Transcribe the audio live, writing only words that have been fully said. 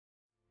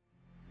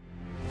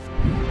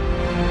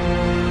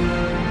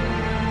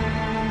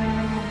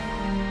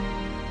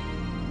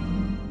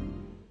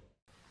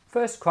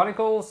1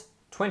 Chronicles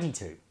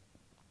 22.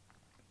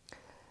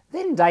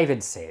 Then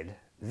David said,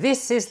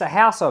 "This is the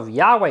house of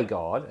Yahweh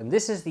God, and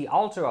this is the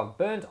altar of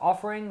burnt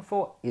offering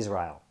for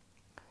Israel."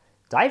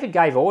 David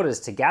gave orders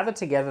to gather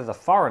together the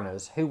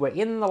foreigners who were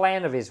in the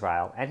land of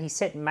Israel, and he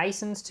set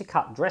masons to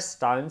cut dressed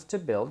stones to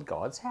build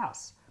God's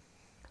house.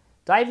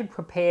 David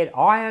prepared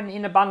iron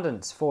in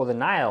abundance for the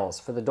nails,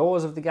 for the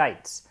doors of the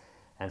gates,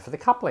 and for the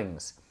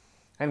couplings,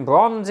 and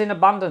bronze in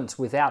abundance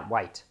without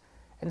weight,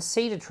 and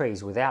cedar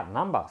trees without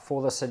number,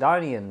 for the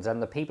Sidonians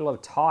and the people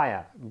of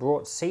Tyre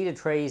brought cedar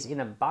trees in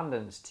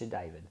abundance to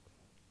David.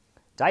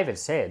 David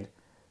said,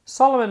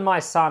 "Solomon my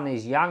son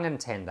is young and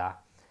tender,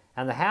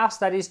 and the house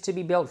that is to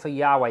be built for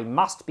Yahweh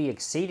must be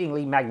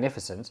exceedingly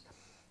magnificent,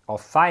 of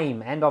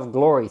fame and of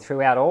glory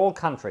throughout all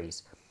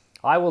countries.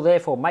 I will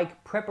therefore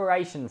make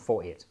preparation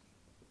for it."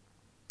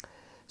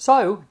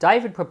 So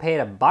David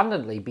prepared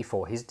abundantly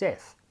before his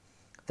death.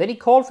 Then he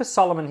called for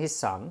Solomon his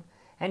son,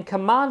 and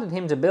commanded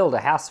him to build a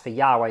house for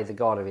Yahweh the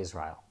God of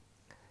Israel.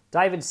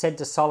 David said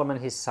to Solomon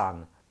his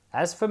son,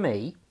 "As for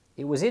me,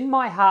 it was in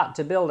my heart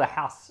to build a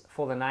house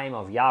for the name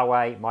of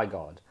Yahweh my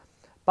God.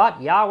 But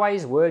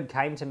Yahweh's word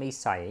came to me,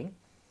 saying,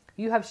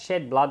 You have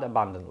shed blood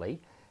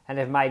abundantly, and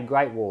have made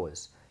great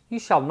wars. You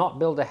shall not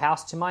build a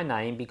house to my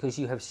name, because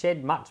you have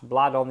shed much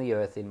blood on the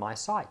earth in my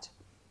sight.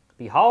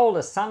 Behold,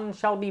 a son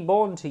shall be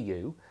born to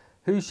you,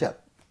 who shall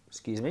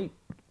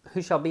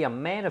be a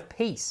man of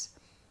peace.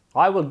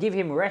 I will give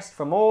him rest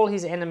from all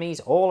his enemies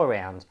all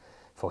around,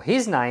 for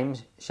his name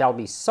shall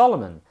be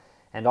Solomon,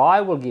 and I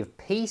will give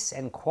peace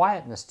and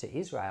quietness to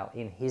Israel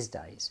in his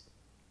days.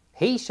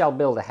 He shall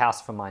build a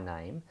house for my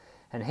name,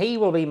 and he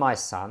will be my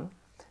son,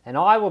 and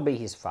I will be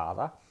his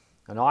father,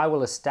 and I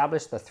will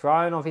establish the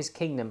throne of his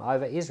kingdom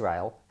over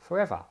Israel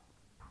forever.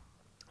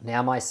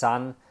 Now, my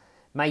son,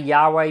 may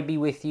Yahweh be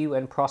with you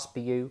and prosper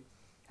you,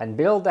 and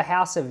build the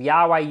house of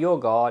Yahweh your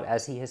God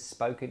as he has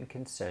spoken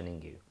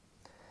concerning you.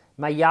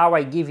 May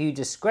Yahweh give you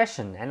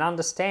discretion and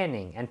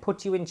understanding, and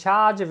put you in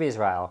charge of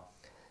Israel,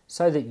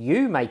 so that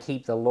you may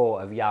keep the law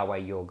of Yahweh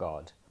your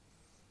God.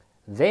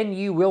 Then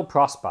you will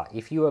prosper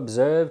if you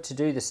observe to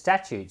do the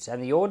statutes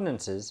and the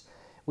ordinances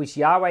which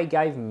Yahweh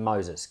gave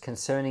Moses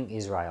concerning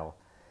Israel.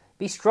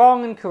 Be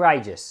strong and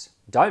courageous.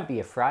 Don't be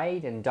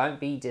afraid, and don't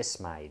be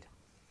dismayed.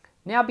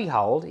 Now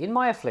behold, in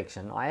my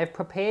affliction I have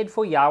prepared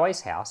for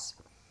Yahweh's house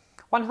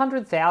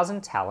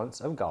 100,000 talents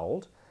of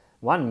gold,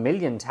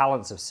 1,000,000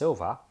 talents of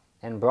silver,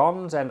 and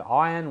bronze and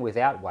iron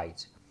without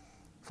weight,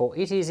 for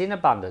it is in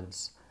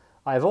abundance.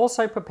 I have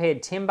also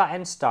prepared timber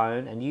and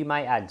stone, and you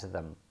may add to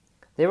them.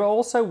 There are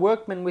also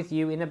workmen with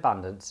you in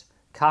abundance,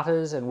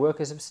 cutters and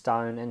workers of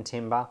stone and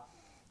timber,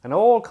 and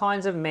all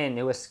kinds of men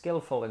who are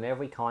skillful in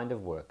every kind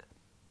of work.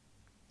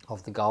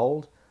 Of the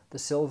gold, the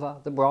silver,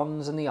 the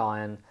bronze, and the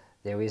iron,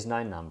 there is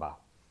no number.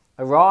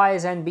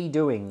 Arise and be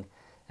doing,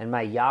 and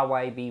may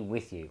Yahweh be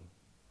with you."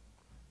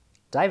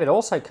 David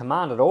also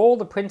commanded all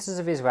the princes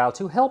of Israel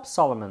to help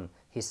Solomon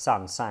his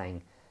son,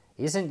 saying,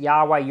 "Isn't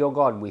Yahweh your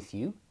God with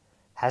you?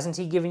 Hasn't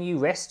he given you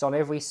rest on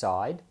every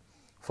side?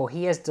 For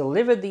he has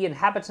delivered the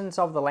inhabitants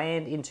of the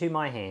land into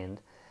my hand,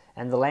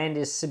 and the land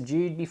is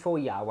subdued before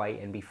Yahweh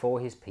and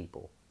before his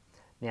people.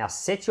 Now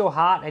set your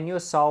heart and your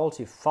soul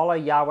to follow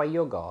Yahweh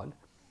your God.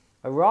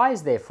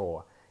 Arise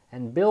therefore,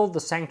 and build the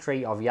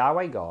sanctuary of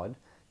Yahweh God,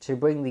 to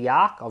bring the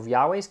ark of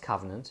Yahweh's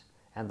covenant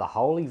and the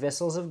holy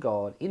vessels of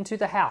God into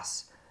the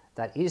house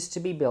that is to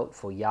be built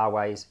for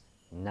Yahweh's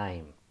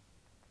name."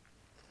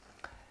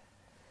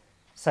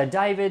 So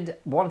David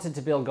wanted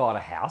to build God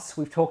a house.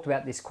 We've talked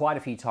about this quite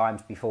a few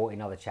times before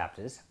in other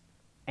chapters.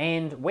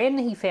 And when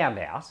he found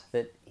out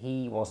that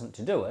he wasn't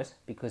to do it,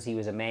 because he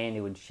was a man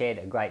who had shed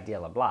a great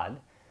deal of blood,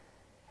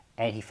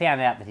 and he found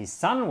out that his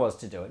son was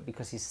to do it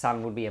because his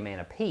son would be a man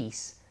of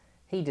peace,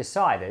 he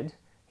decided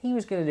he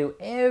was going to do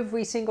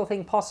every single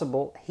thing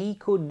possible he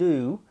could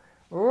do,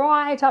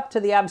 right up to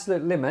the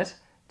absolute limit,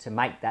 to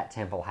make that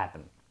temple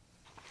happen.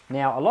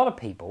 Now, a lot of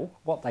people,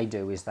 what they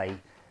do is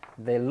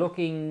they're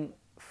looking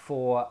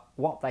for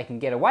what they can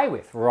get away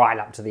with right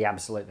up to the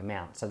absolute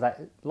amount. So that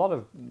a lot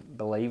of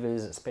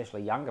believers,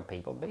 especially younger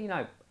people, but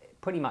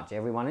pretty much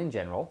everyone in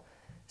general,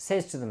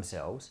 says to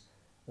themselves,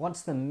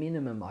 what's the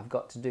minimum I've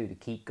got to do to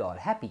keep God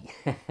happy?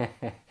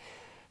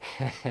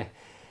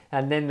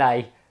 And then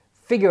they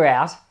figure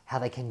out how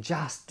they can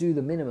just do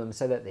the minimum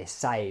so that they're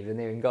saved and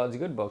they're in God's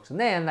good books. And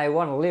then they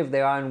want to live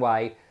their own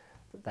way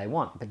that they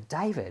want. But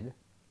David,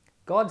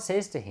 God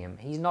says to him,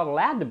 he's not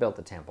allowed to build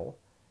the temple,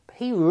 but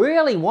he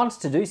really wants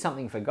to do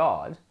something for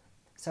God.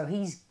 So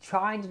he's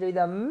trying to do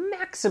the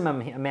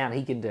maximum amount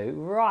he can do,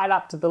 right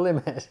up to the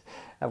limit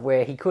of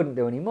where he couldn't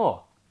do any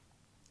more.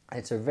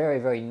 It's a very,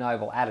 very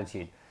noble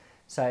attitude.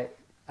 So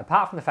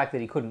apart from the fact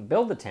that he couldn't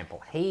build the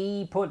temple,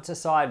 he puts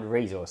aside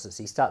resources.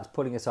 He starts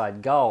putting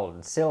aside gold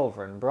and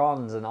silver and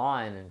bronze and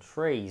iron and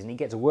trees, and he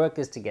gets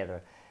workers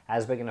together.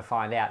 As we're going to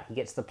find out, he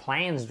gets the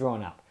plans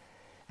drawn up.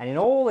 And in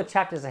all the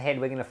chapters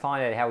ahead, we're going to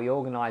find out how he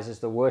organizes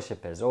the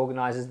worshippers,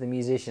 organizes the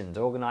musicians,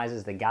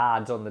 organizes the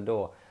guards on the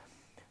door,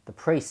 the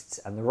priests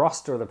and the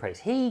roster of the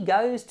priests. He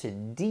goes to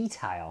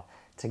detail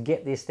to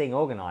get this thing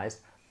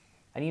organized.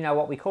 And you know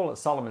what? We call it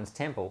Solomon's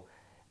temple,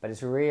 but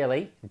it's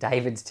really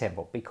David's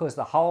temple because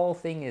the whole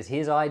thing is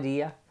his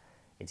idea.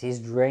 It's his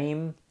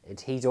dream.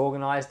 He's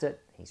organized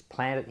it. He's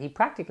planned it. He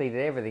practically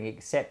did everything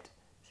except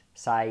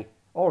say,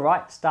 all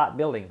right, start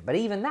building. But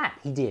even that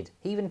he did.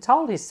 He even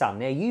told his son,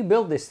 now you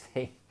build this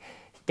thing.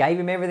 He gave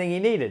him everything he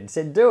needed and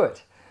said, do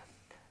it.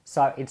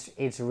 So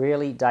it's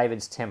really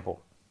David's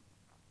temple.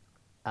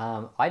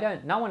 No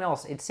one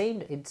else, it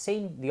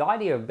seemed the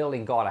idea of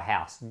building God a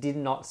house did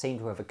not seem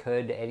to have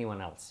occurred to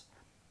anyone else.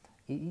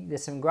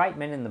 There's some great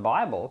men in the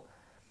Bible,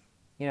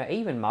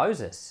 even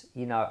Moses,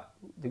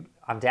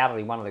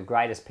 undoubtedly one of the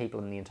greatest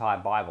people in the entire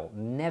Bible,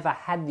 never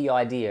had the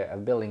idea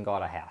of building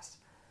God a house.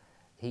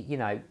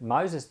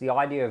 Moses, the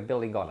idea of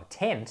building God a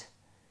tent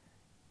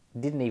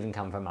didn't even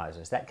come from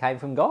Moses. That came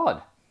from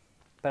God.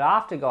 But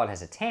after God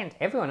has a tent,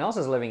 everyone else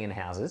is living in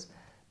houses,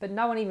 but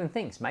no one even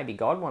thinks maybe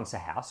God wants a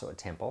house or a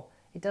temple.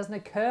 It doesn't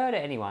occur to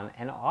anyone,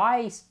 and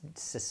I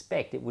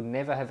suspect it would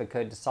never have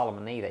occurred to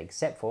Solomon either,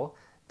 except for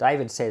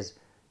David says,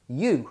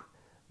 you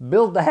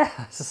build the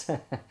house.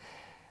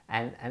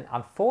 and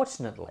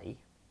unfortunately,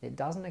 it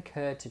doesn't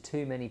occur to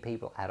too many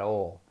people at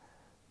all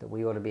that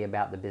we ought to be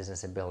about the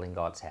business of building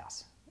God's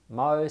house.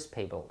 Most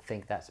people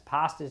think that's a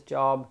pastor's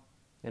job.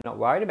 They're not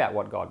worried about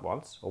what God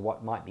wants or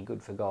what might be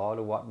good for God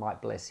or what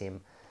might bless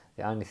him.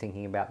 They're only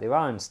thinking about their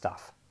own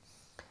stuff.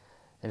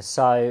 And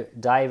so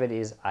David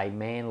is a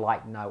man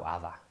like no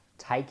other,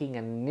 taking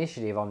an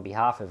initiative on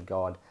behalf of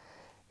God.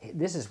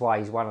 This is why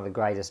he's one of the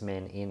greatest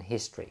men in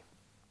history.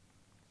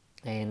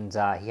 And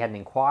he had an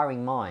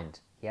inquiring mind.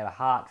 He had a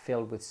heart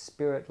filled with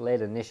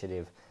spirit-led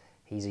initiative.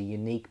 He's a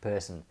unique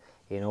person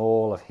in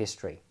all of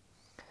history.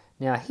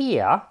 Now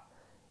here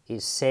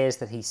it says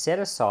that he set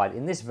aside,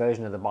 in this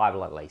version of the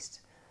Bible at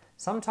least,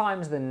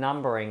 sometimes the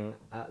numbering,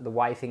 the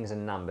way things are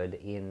numbered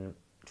in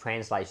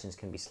translations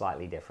can be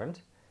slightly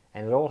different,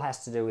 and it all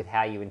has to do with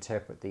how you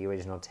interpret the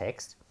original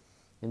text.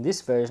 In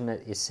this version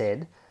it is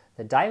said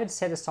that David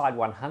set aside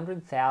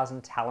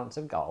 100,000 talents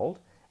of gold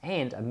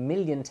and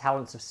 1,000,000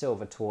 talents of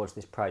silver towards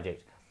this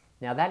project.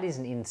 Now that is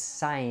an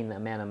insane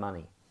amount of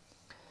money.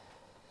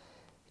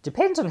 It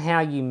depends on how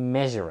you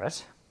measure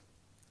it,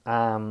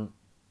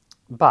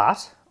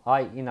 but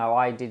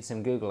I did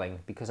some Googling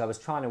because I was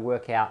trying to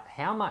work out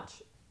how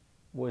much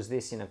was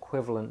this in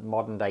equivalent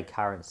modern day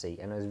currency,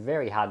 and it was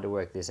very hard to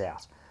work this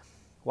out.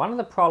 One of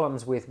the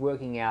problems with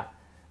working out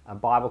a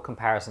Bible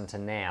comparison to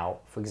now,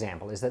 for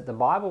example, is that the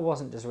Bible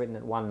wasn't just written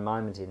at one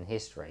moment in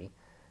history.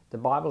 The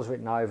Bible is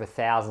written over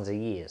thousands of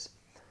years.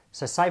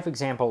 So say, for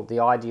example, the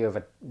idea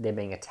of there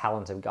being a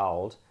talent of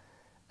gold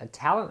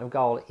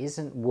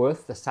isn't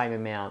worth the same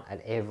amount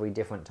at every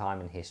different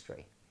time in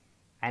history.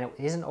 And it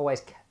isn't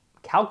always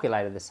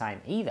calculated the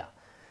same either.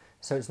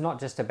 So it's not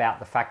just about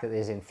the fact that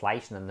there's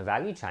inflation and the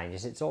value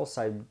changes, it's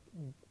also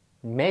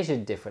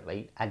measured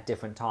differently at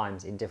different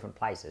times in different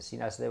places.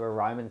 So there were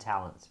Roman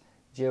talents,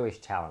 Jewish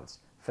talents,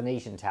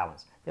 Phoenician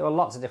talents. There were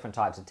lots of different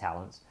types of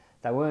talents.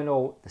 They weren't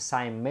all the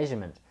same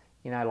measurement.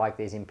 Like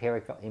there's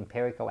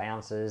empirical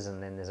ounces,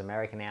 and then there's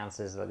American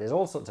ounces. There's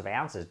all sorts of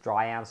ounces,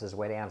 dry ounces,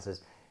 wet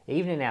ounces.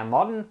 Even in our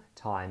modern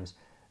times,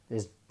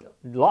 there's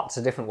lots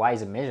of different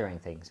ways of measuring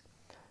things.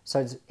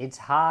 So it's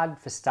hard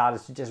for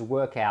starters to just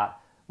work out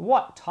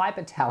what type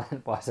of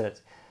talent was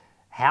it,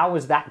 how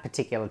was that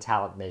particular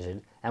talent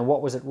measured, and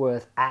what was it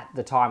worth at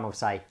the time of,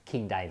 say,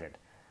 King David.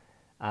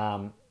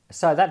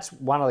 So that's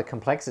one of the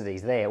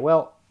complexities there.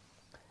 Well,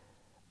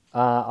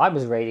 I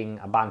was reading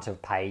a bunch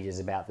of pages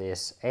about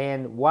this,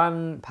 and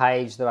one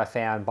page that I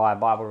found by a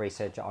Bible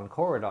researcher on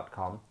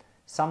Quora.com,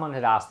 someone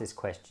had asked this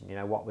question,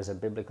 what was a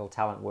biblical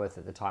talent worth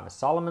at the time of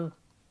Solomon?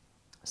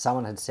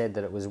 Someone had said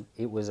that it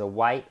was a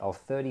weight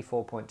of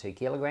 34.2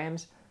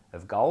 kilograms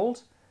of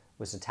gold,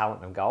 was the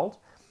talent of gold.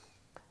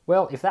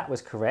 Well, if that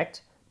was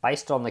correct,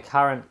 based on the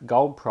current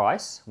gold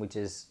price, which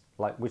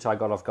I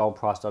got off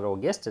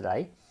goldprice.org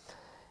yesterday,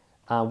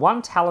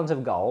 1 talent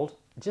of gold,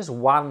 just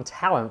 1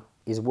 talent,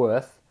 is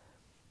worth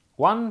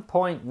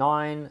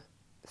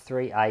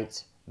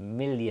 $1.938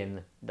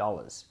 million.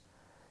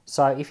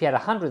 So if you had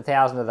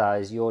 100,000 of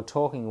those, you're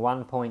talking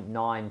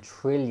 $1.9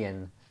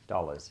 trillion.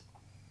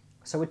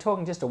 So we're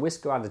talking just a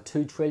whisker under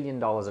 $2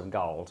 trillion of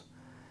gold.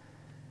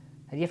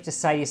 And you have to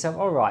say to yourself,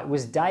 all right,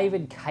 was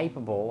David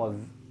capable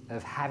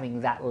of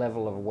having that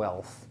level of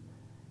wealth?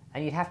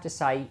 And you'd have to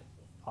say,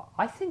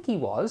 I think he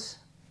was.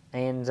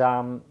 And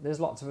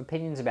there's lots of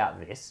opinions about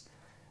this.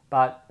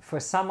 But for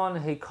someone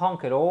who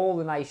conquered all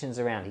the nations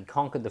around, he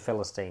conquered the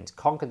Philistines,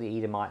 conquered the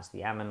Edomites,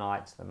 the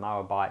Ammonites, the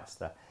Moabites,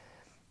 the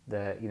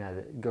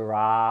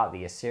Gerar,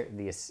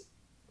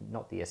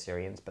 not the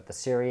Assyrians, but the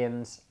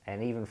Syrians,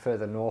 and even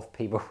further north,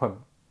 people were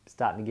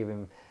starting to give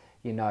him,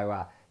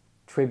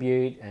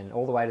 tribute, and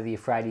all the way to the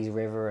Euphrates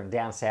River, and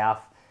down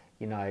south,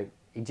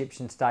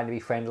 Egyptians starting to be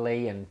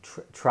friendly, and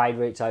trade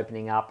routes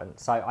opening up. And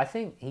so I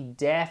think he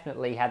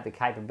definitely had the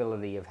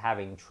capability of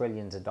having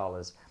trillions of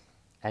dollars.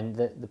 And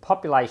the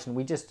population,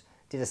 we just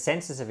did a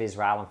census of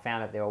Israel and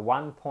found that there were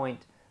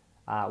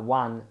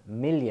 1.1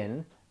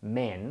 million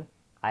men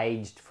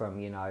aged from,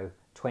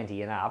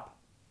 20 and up,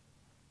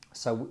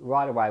 So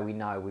right away we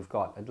know we've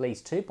got at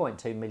least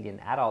 2.2 million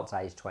adults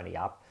aged 20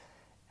 up,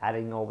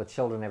 adding all the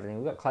children and everything.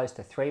 We've got close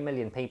to 3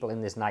 million people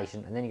in this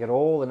nation, and then you've got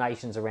all the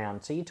nations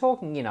around. So you're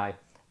talking,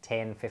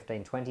 10,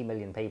 15, 20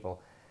 million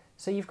people.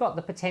 So you've got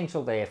the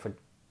potential there for,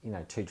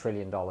 $2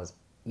 trillion.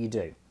 You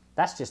do.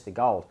 That's just the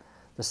gold.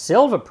 The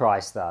silver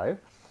price, though,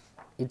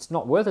 it's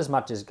not worth as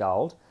much as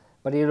gold,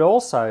 but it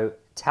also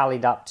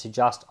tallied up to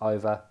just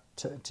over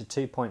to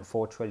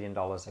 $2.4 trillion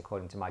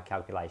according to my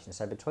calculations.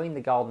 So between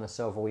the gold and the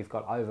silver, we've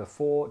got over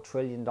 $4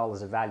 trillion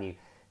of value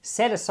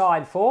set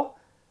aside for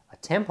a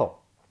temple,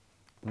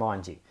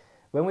 mind you.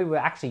 When we were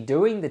actually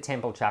doing the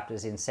temple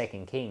chapters in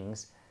 2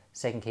 Kings,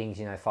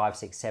 5,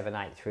 6, 7,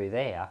 8 through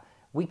there,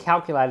 we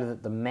calculated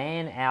that the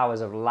man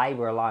hours of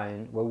labour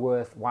alone were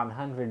worth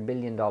 $100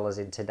 billion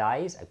in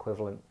today's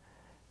equivalent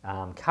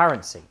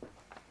currency.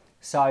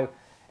 So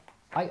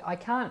I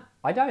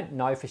don't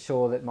know for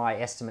sure that my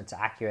estimates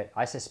are accurate.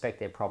 I suspect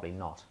they're probably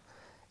not.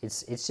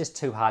 It's just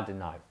too hard to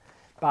know.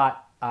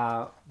 But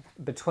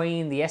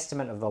between the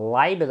estimate of the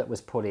labour that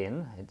was put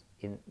in,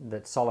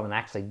 that Solomon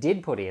actually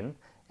did put in,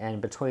 and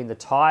between the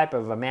type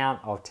of amount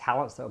of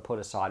talents that were put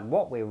aside,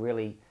 what we're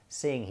really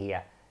seeing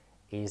here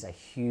is a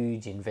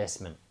huge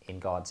investment in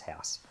God's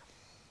house.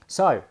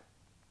 So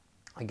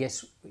I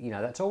guess,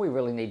 that's all we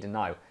really need to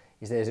know,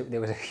 is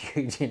there was a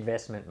huge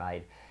investment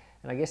made.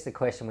 And I guess the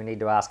question we need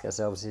to ask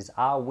ourselves is,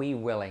 are we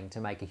willing to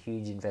make a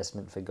huge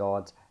investment for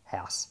God's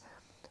house?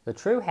 The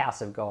true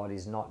house of God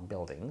is not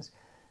buildings,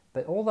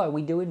 but although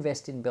we do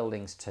invest in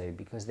buildings too,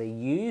 because they're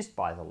used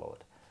by the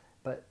Lord,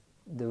 but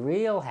the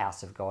real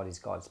house of God is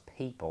God's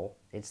people.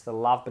 It's the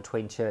love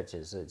between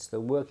churches. It's the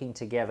working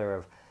together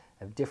of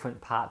different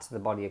parts of the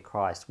body of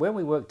Christ. When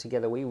we work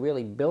together, we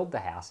really build the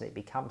house, and it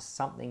becomes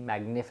something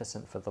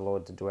magnificent for the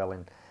Lord to dwell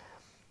in.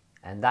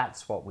 And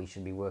that's what we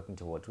should be working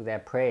towards with our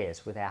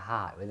prayers, with our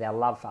heart, with our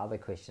love for other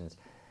Christians.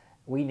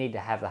 We need to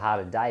have the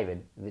heart of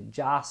David that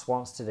just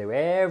wants to do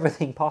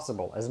everything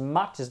possible, as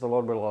much as the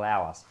Lord will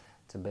allow us,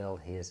 to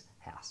build his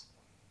house.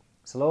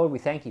 So Lord, we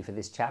thank you for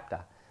this chapter.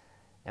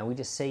 And we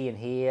just see and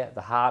hear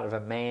the heart of a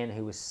man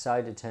who was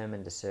so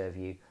determined to serve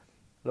you.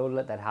 Lord,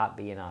 let that heart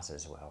be in us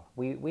as well.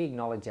 We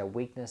acknowledge our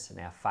weakness and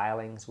our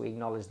failings. We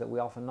acknowledge that we're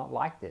often not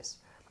like this.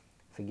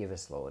 Forgive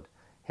us, Lord.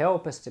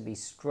 Help us to be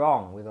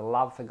strong with a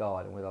love for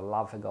God and with a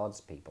love for God's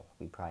people.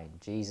 We pray in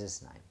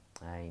Jesus' name.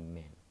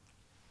 Amen.